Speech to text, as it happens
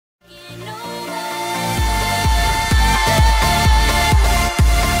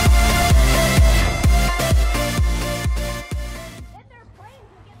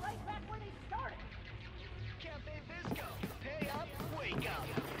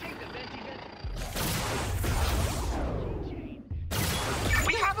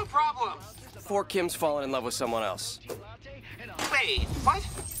problem? Before Kim's fallen in love with someone else. Wait, what?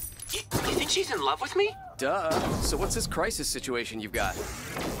 You think she's in love with me? Duh. So what's this crisis situation you've got?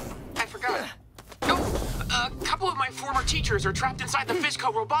 I forgot. No, a couple of my former teachers are trapped inside the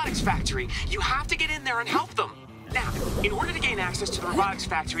Fizco robotics factory. You have to get in there and help them. Now, in order to gain access to the robotics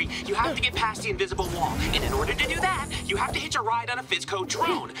factory, you have to get past the invisible wall. And in order to do that, you have to hitch a ride on a Fizco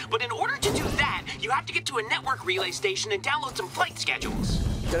drone. But in order to do that, you have to get to a network relay station and download some flight schedules.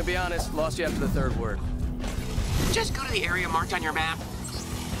 Gonna be honest, lost you after the third word. Just go to the area marked on your map.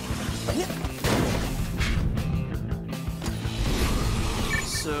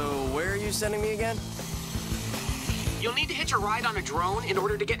 So, where are you sending me again? You'll need to hitch a ride on a drone in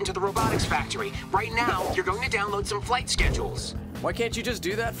order to get into the robotics factory. Right now, you're going to download some flight schedules. Why can't you just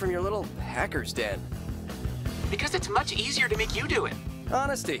do that from your little hacker's den? Because it's much easier to make you do it.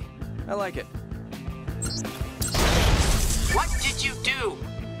 Honesty. I like it. What did you do?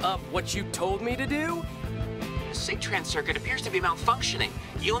 What you told me to do? The SIGTRAN circuit appears to be malfunctioning.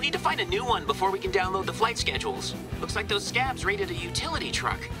 You'll need to find a new one before we can download the flight schedules. Looks like those scabs raided a utility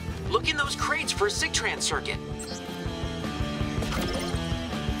truck. Look in those crates for a SIGTRAN circuit.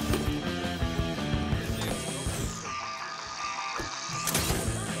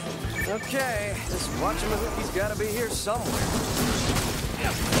 Okay, this watchamahookie's gotta be here somewhere.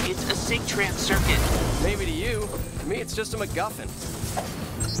 It's a SIGTRAN circuit. Maybe to you. To me, it's just a MacGuffin.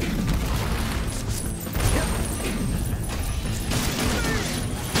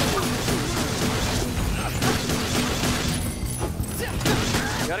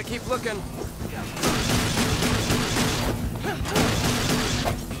 Gotta keep looking.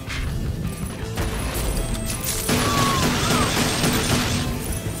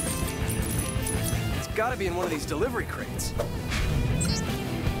 It's gotta be in one of these delivery crates.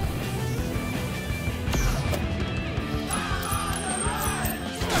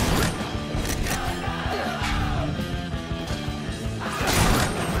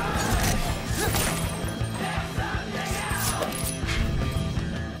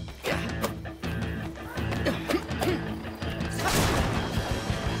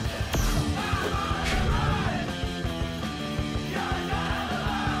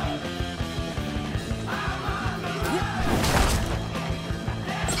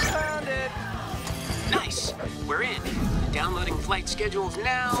 We're in. Downloading flight schedules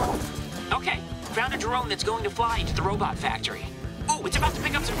now. Okay, found a drone that's going to fly into the robot factory. Oh, it's about to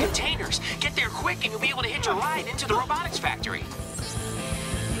pick up some containers. Get there quick and you'll be able to hitch a ride into the robotics factory.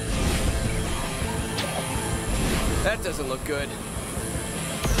 That doesn't look good.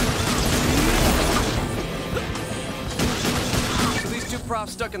 So these two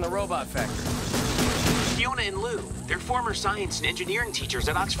profs stuck in the robot factory. Fiona and Lou, they're former science and engineering teachers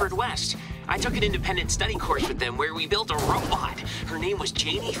at Oxford West. I took an independent study course with them where we built a robot. Her name was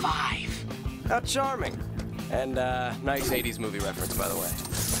Janie 5. How charming. And, nice 80s movie reference, by the way.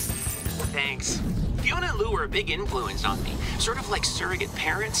 Thanks. Fiona and Lou were a big influence on me. Sort of like surrogate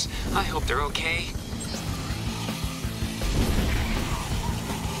parents. I hope they're okay.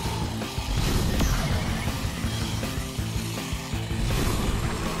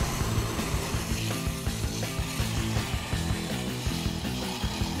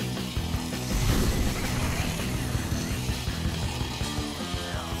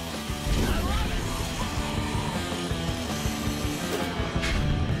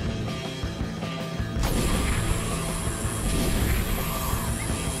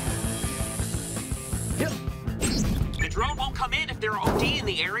 Drone won't come in if there are OD in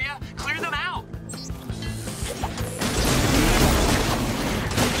the area. Clear them out.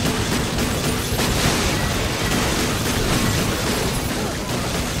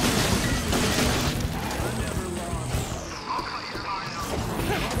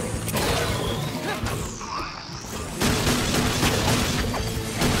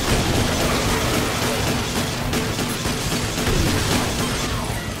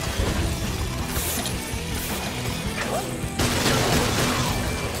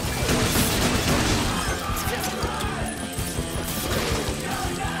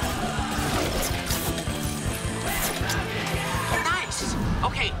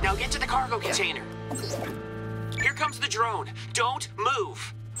 Okay, now get to the cargo container. Here comes the drone. Don't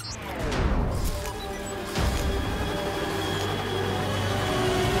move.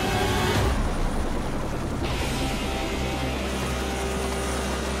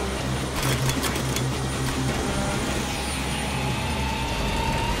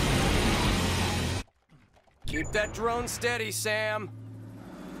 Keep that drone steady, Sam.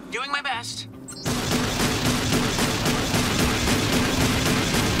 Doing my best.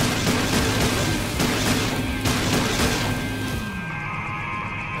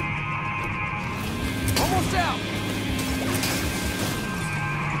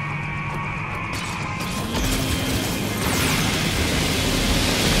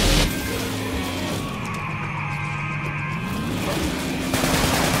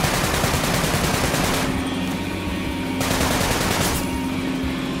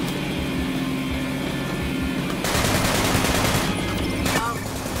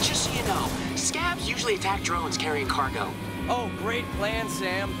 usually attack drones carrying cargo. Oh, great plan,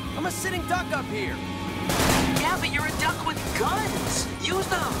 Sam. I'm a sitting duck up here. Yeah, but you're a duck with guns. Use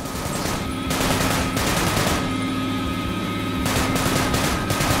them.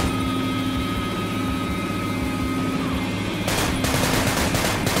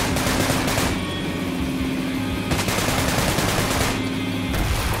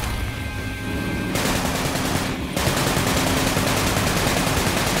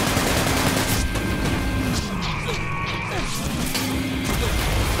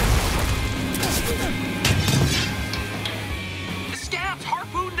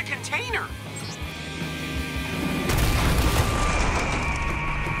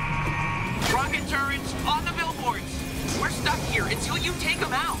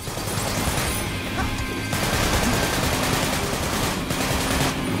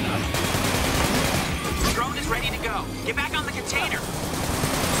 Get back on the container!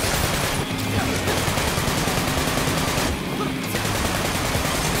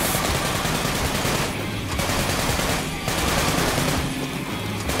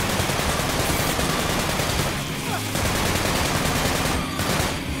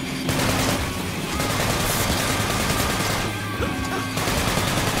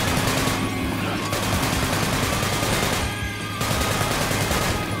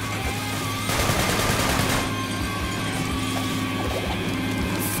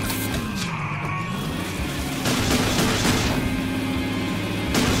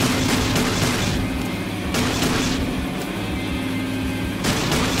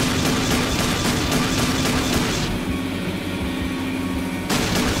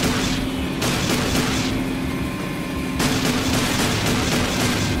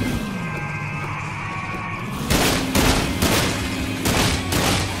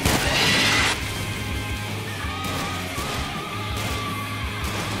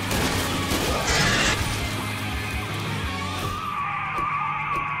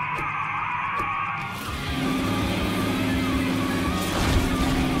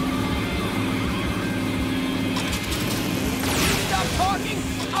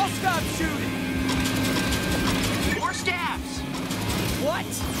 I'll stop shooting! More stabs! What?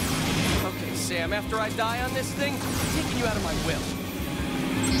 Okay, Sam, after I die on this thing, I'm taking you out of my will.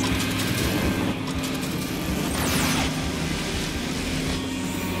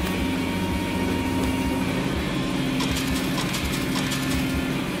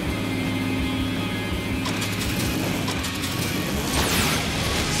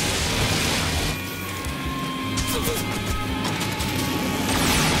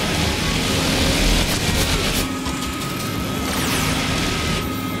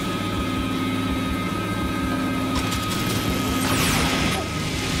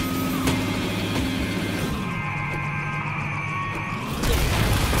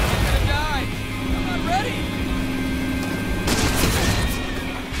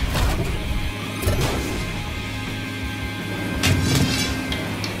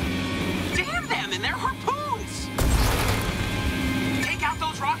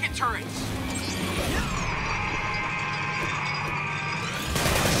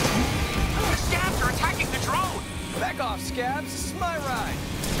 Back off, Scabs. This is my ride.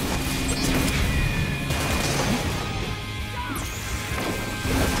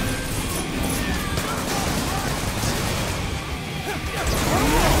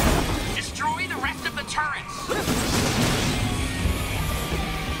 Destroy the rest of the turrets.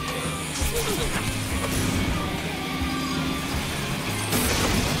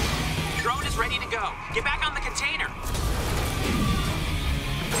 Drone is ready to go. Get back on the container.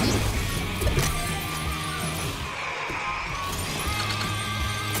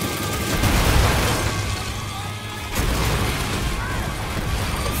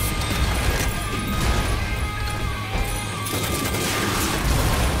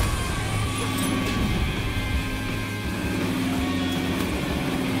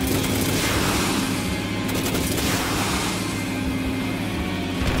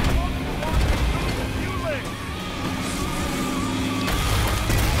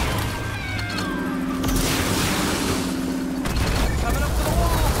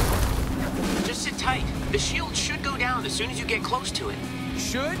 The shield should go down as soon as you get close to it.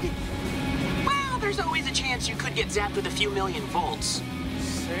 Should? Well, there's always a chance you could get zapped with a few million volts.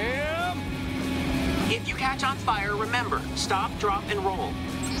 Sam? If you catch on fire, remember, stop, drop, and roll.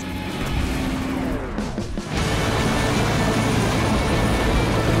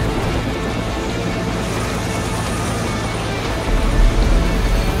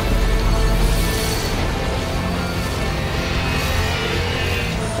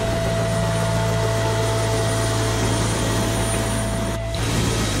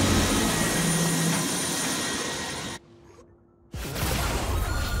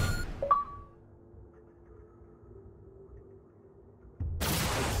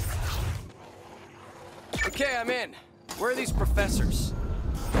 Okay, I'm in. Where are these professors?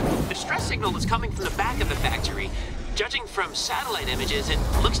 The stress signal is coming from the back of the factory. Judging from satellite images, it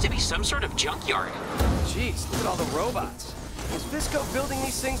looks to be some sort of junkyard. Jeez, look at all the robots. Was Visco building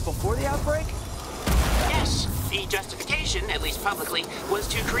these things before the outbreak? Yes, the justification, at least publicly, was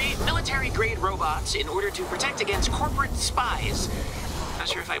to create military-grade robots in order to protect against corporate spies. Not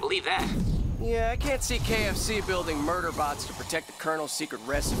sure if I believe that. Yeah, I can't see KFC building murder bots to protect the Colonel's secret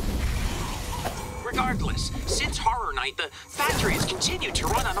recipe. Regardless, since Horror Night, the factory has continued to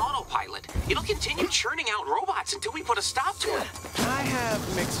run on autopilot. It'll continue churning out robots until we put a stop to it. I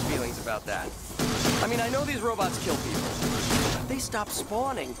have mixed feelings about that. I mean, I know these robots kill people. If they stop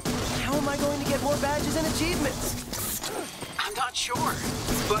spawning, how am I going to get more badges and achievements? I'm not sure.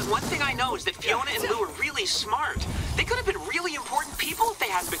 But one thing I know is that Fiona and Lou are really smart. They could have been really important people if they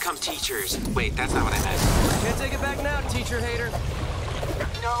hadn't become teachers. Wait, that's not what I meant. Can't take it back now, teacher hater.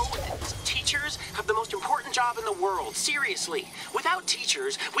 No, teachers have the most important job in the world. Seriously. Without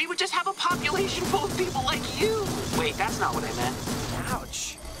teachers, we would just have a population full of people like you. Wait, that's not what I meant.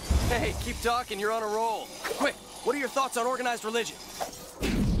 Ouch. Hey, keep talking, you're on a roll. Quick, what are your thoughts on organized religion?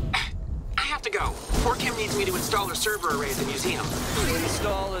 I have to go. Poor Kim needs me to install a server array at the museum.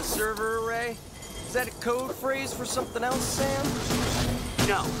 Install a server array? Is that a code phrase for something else, Sam?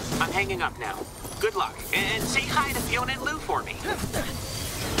 No, I'm hanging up now. Good luck, and say hi to Fiona and Lou for me.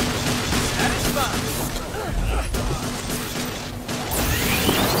 That is fine.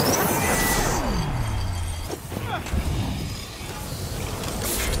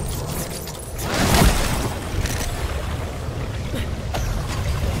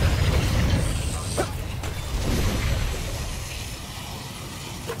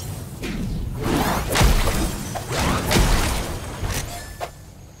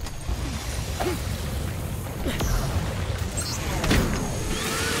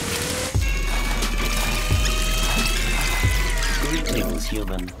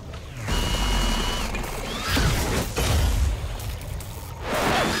 Human.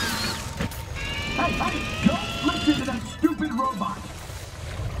 Hey, don't listen to that stupid robot!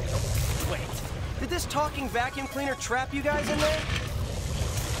 Wait, did this talking vacuum cleaner trap you guys in there?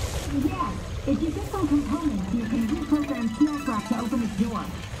 Yes. If you get some components, you can reprogram Snowcraft to open its door.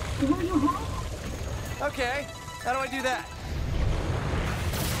 Will you help? Okay, how do I do that?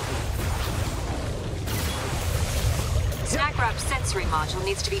 Snackwrap's sensory module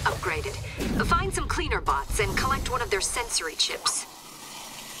needs to be upgraded. Find some cleaner bots and collect one of their sensory chips.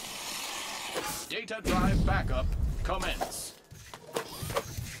 Data drive backup, commence.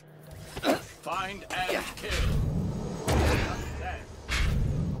 Find and kill.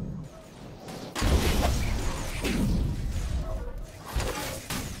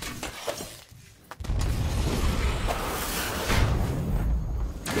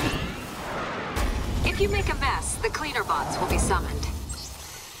 If you make a mess, the cleaner bots will be summoned.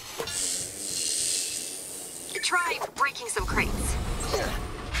 Try breaking some crates.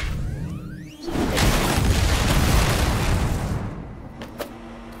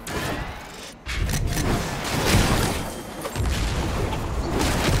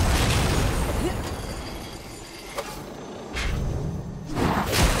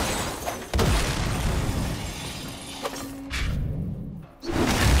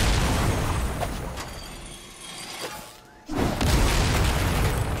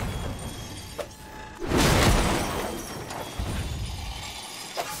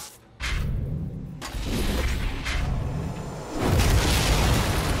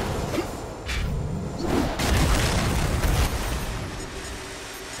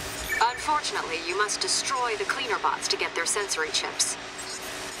 Unfortunately, you must destroy the cleaner bots to get their sensory chips.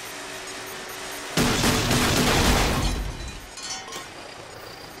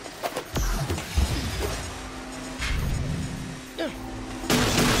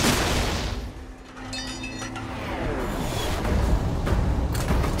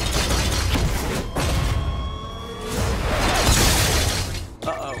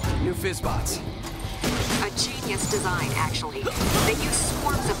 Uh-oh, new fizzbots. A genius design, actually. They use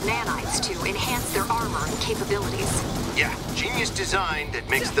swarms of nanites to enhance their armor and capabilities. Yeah, genius design that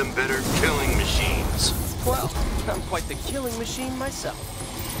makes them better killing machines. Well, I'm quite the killing machine myself.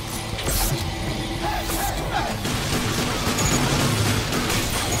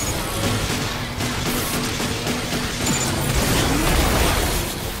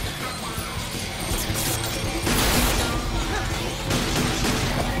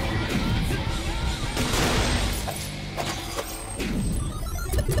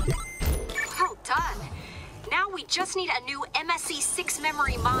 Well done. Now we just need a new MSC6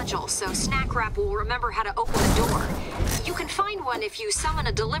 memory module, so Snackwrap will remember how to open the door. You can find one if you summon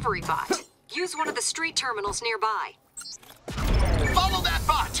a delivery bot. Use one of the street terminals nearby. Follow that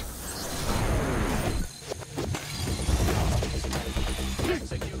bot!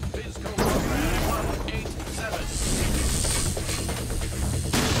 Execute Visco Program 187.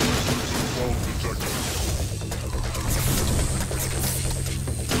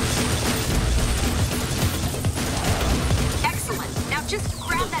 Excellent. Now just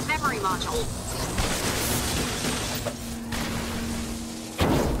grab that memory module.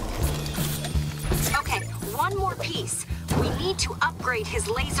 Okay, one more piece. We need to upgrade his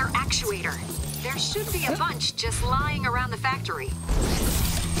laser actuator. There should be a bunch just lying around the factory.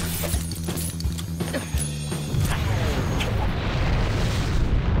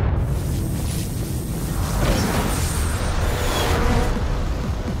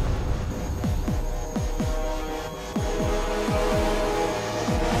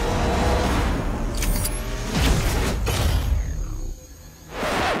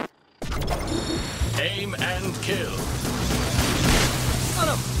 Aim and kill. On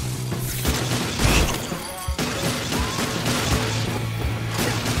him!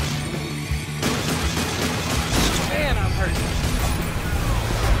 Man, I'm hurt.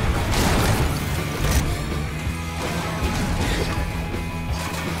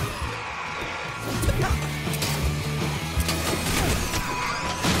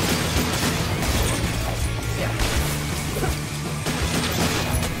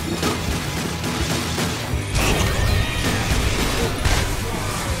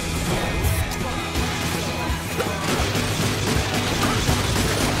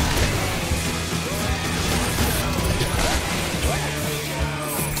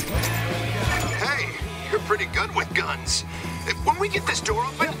 Hey, you're pretty good with guns. When we get this door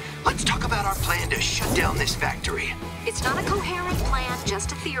open, let's talk about our plan to shut down this factory. It's not a coherent plan,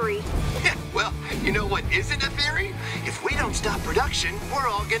 just a theory. Yeah, well, you know what isn't a theory? If we don't stop production, we're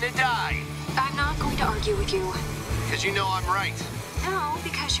all gonna die. I'm not going to argue with you. Because you know I'm right. No,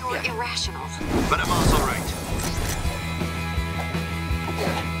 because you're irrational. But I'm also right.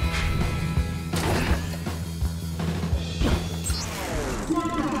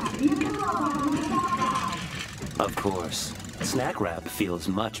 Of course. Snack wrap feels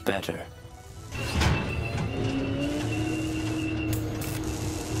much better.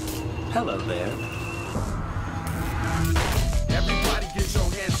 Hello there. Everybody get your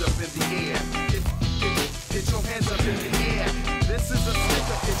hands up in the air. Get your hands up in the air. This is a stick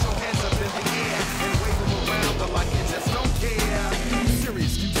up, get your hands up in the air. And wave them around like you just don't care.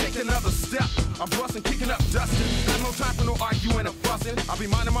 Serious, you take another step. I'm busting, kicking up, dusting. Got no time for no arguing or fussing. I'll be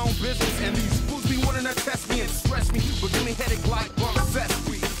minding my own business, and these fools be wanting to test me and stress me. But give me headache like bump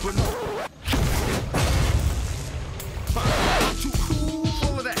sesame. But no. I'm too cool for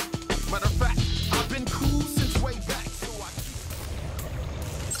all of that. Matter of fact, I've been cool since way back, so I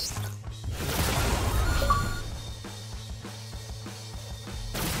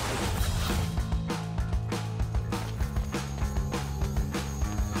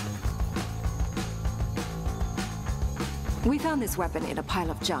We found this weapon in a pile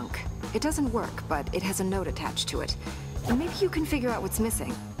of junk. It doesn't work, but it has a note attached to it. Maybe you can figure out what's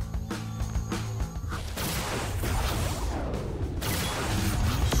missing.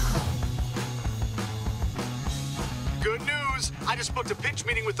 Good news! I just booked a pitch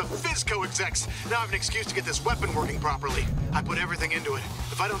meeting with the Fizco execs. Now I have an excuse to get this weapon working properly. I put everything into it.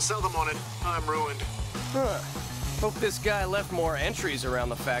 If I don't sell them on it, I'm ruined. Huh. Hope this guy left more entries around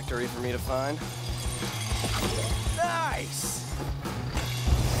the factory for me to find. Nice!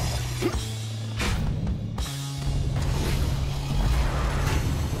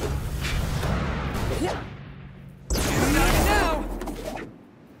 Now!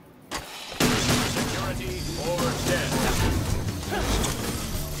 Security or death.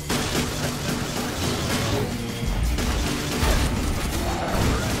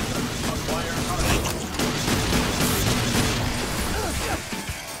 Acquire target.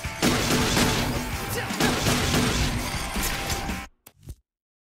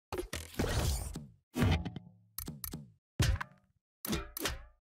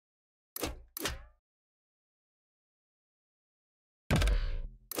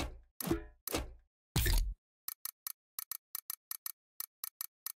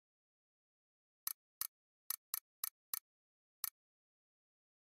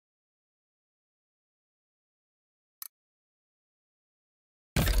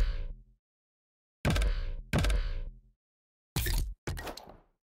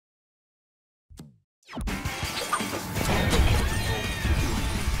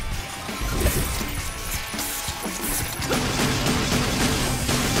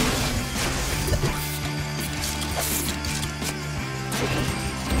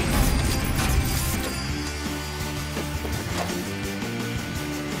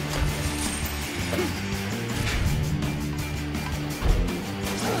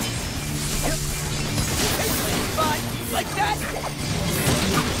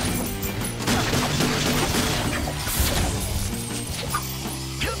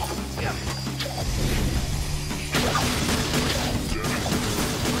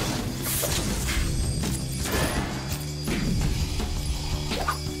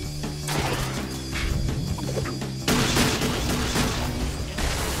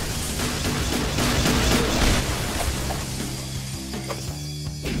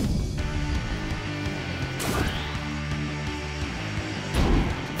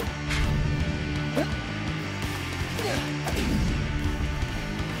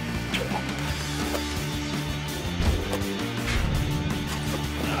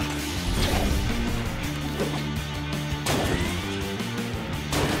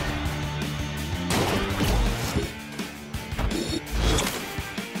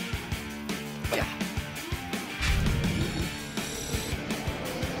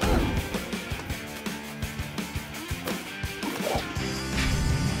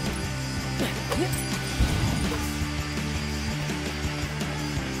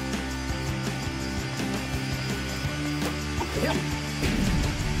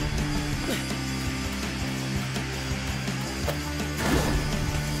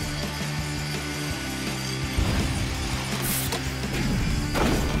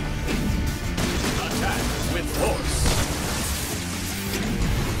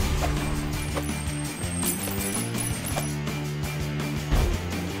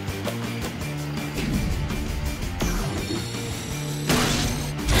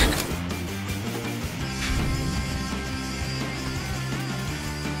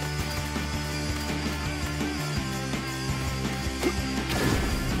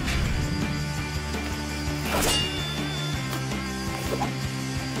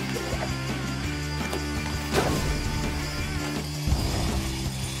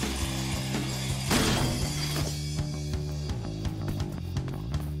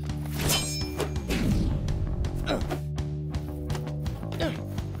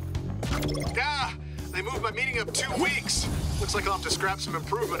 They moved my meeting up 2 weeks. Looks like I'll have to scrap some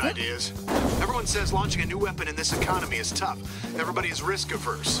improvement ideas. Everyone says launching a new weapon in this economy is tough. Everybody is risk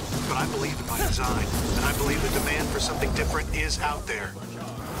averse. But I believe in my design, and I believe the demand for something different is out there.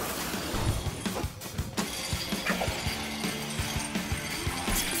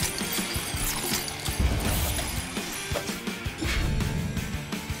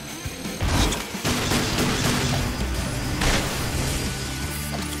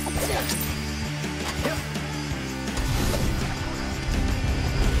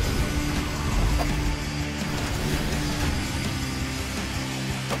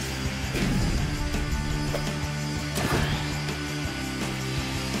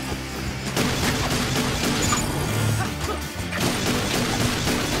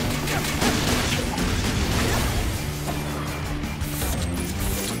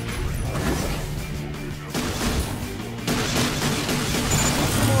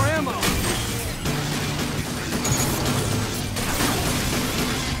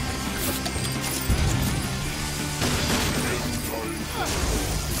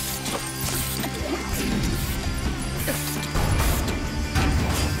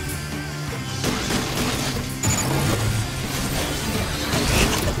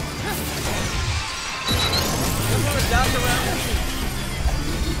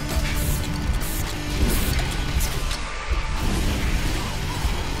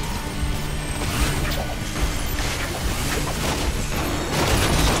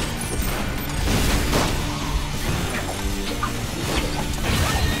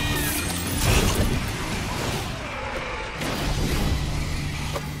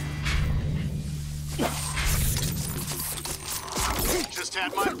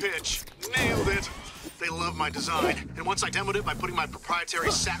 Had my pitch. Nailed it. They love my design, and once I demoed it by putting my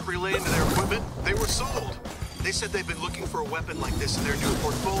proprietary SAT relay into their equipment, they were sold. They said they've been looking for a weapon like this in their new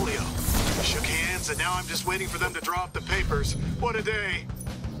portfolio. We shook hands, and now I'm just waiting for them to draw up the papers. What a day.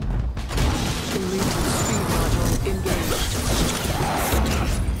 Elite speed module engaged.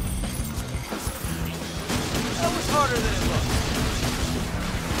 That was harder than it looked.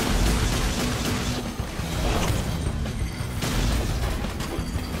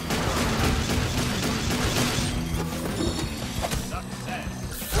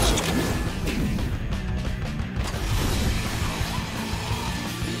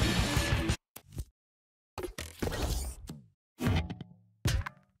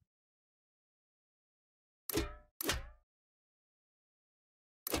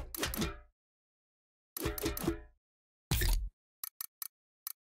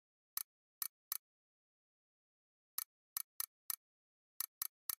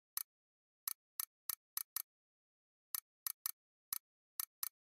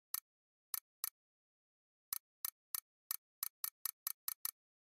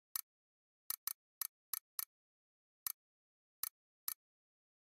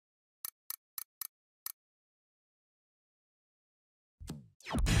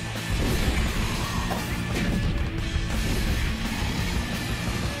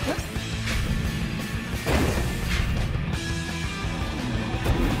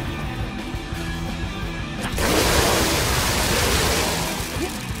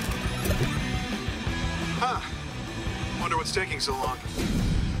 What's taking so long?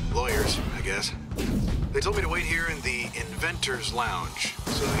 Lawyers, I guess. They told me to wait here in the Inventor's Lounge.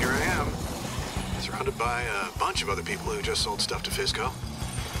 So here I am, surrounded by a bunch of other people who just sold stuff to Fisco.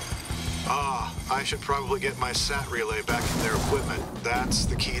 I should probably get my SAT relay back in their equipment. That's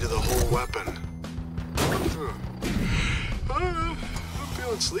the key to the whole weapon. I'm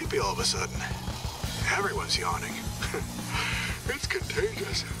feeling sleepy all of a sudden. Everyone's yawning. It's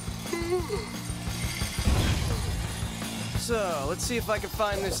contagious. So, let's see if I can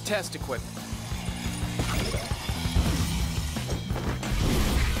find this test equipment.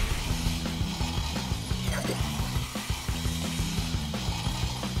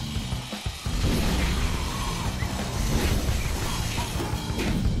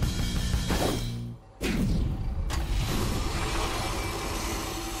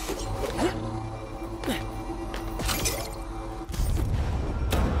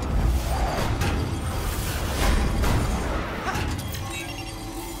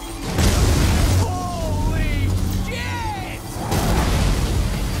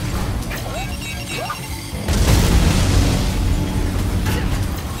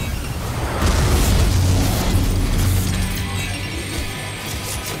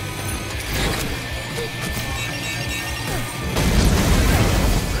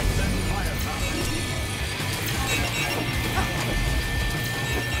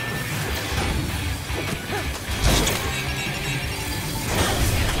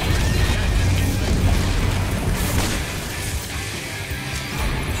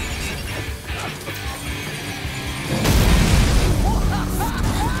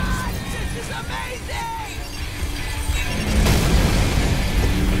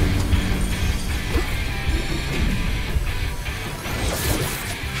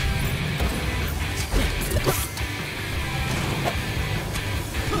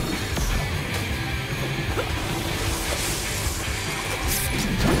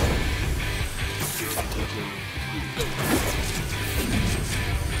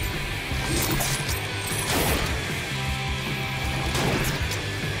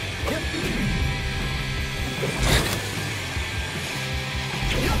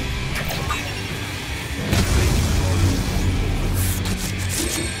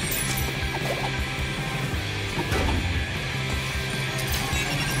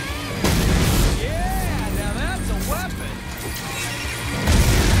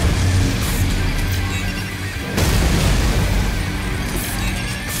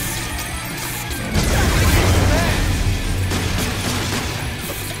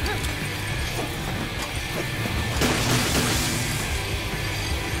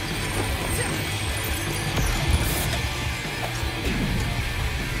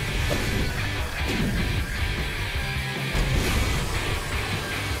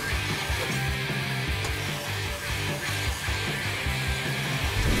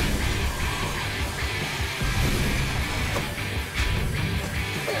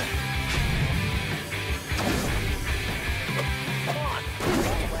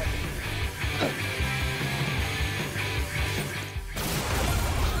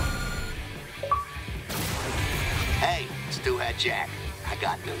 Jack, I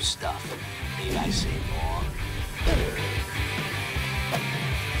got new stuff. Need I say more?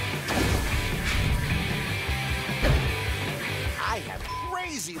 I have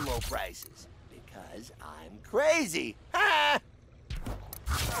crazy low prices because I'm crazy. Ha!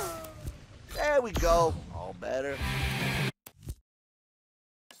 There we go. All better.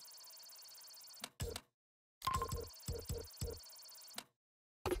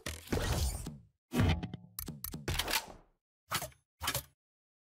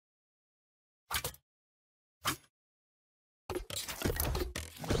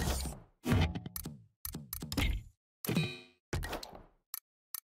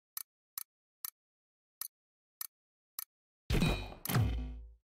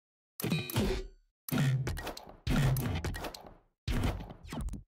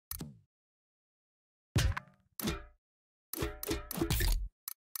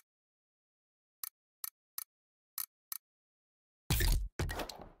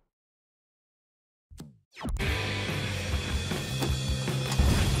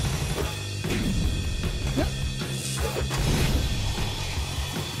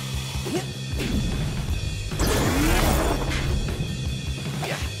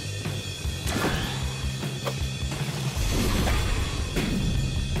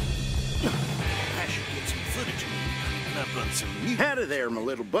 Howdy there, my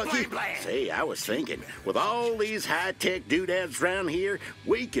little Bucky. Say, I was thinking, with all these high-tech doodads around here,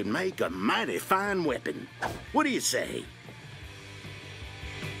 we can make a mighty fine weapon. What do you say?